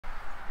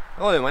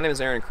Hello, my name is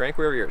Aaron Crank.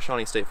 We're over here at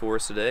Shawnee State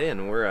Forest today,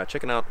 and we're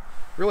checking out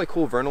a really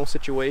cool vernal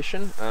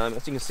situation.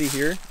 As you can see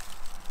here,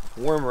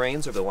 warm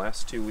rains over the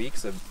last 2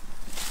 weeks have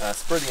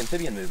spurred the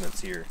amphibian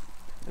movements here.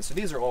 And so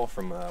these are all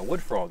from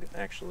wood frog,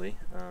 actually.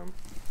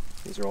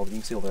 These are all, you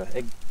can see all the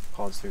egg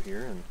pods through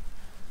here. And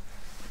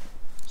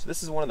so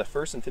this is one of the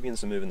first amphibians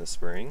to move in the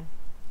spring.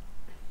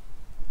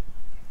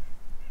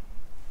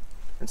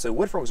 And so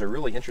wood frogs are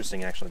really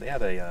interesting, actually. They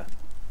have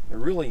they're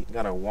really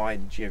got a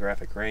wide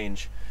geographic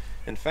range.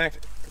 In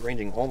fact,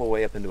 ranging all the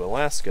way up into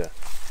Alaska.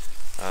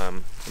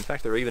 In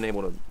fact, they're even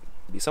able to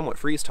be somewhat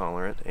freeze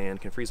tolerant and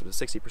can freeze up to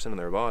 60% of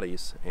their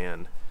bodies,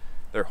 and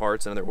their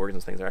hearts and other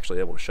organs and things are actually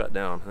able to shut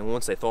down. And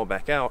once they thaw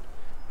back out,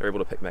 they're able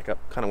to pick back up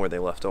kind of where they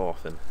left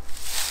off and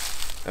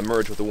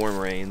emerge with the warm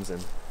rains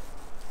and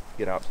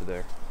get out to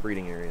their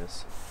breeding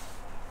areas.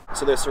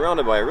 So they're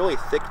surrounded by a really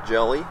thick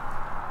jelly,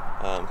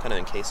 kind of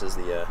encases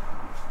the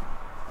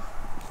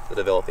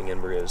developing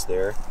embryos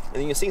there.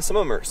 And you can see some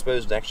of them are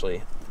exposed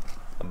actually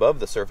above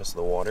the surface of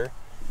the water,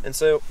 and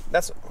so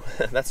that's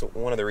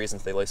one of the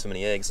reasons they lay so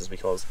many eggs, is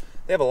because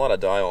they have a lot of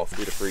die-off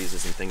due to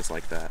freezes and things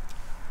like that.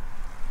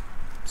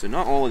 So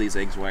not all of these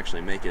eggs will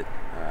actually make it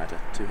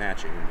to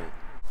hatching.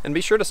 And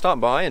be sure to stop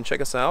by and check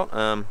us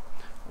out.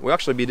 We'll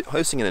actually be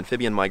hosting an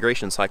amphibian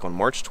migration cycle on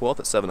March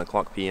 12th at 7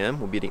 o'clock p.m.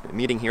 We'll be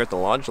meeting here at the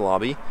lodge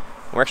lobby.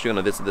 We're actually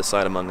going to visit this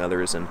site among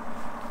others and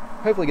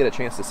hopefully get a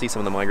chance to see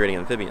some of the migrating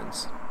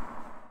amphibians.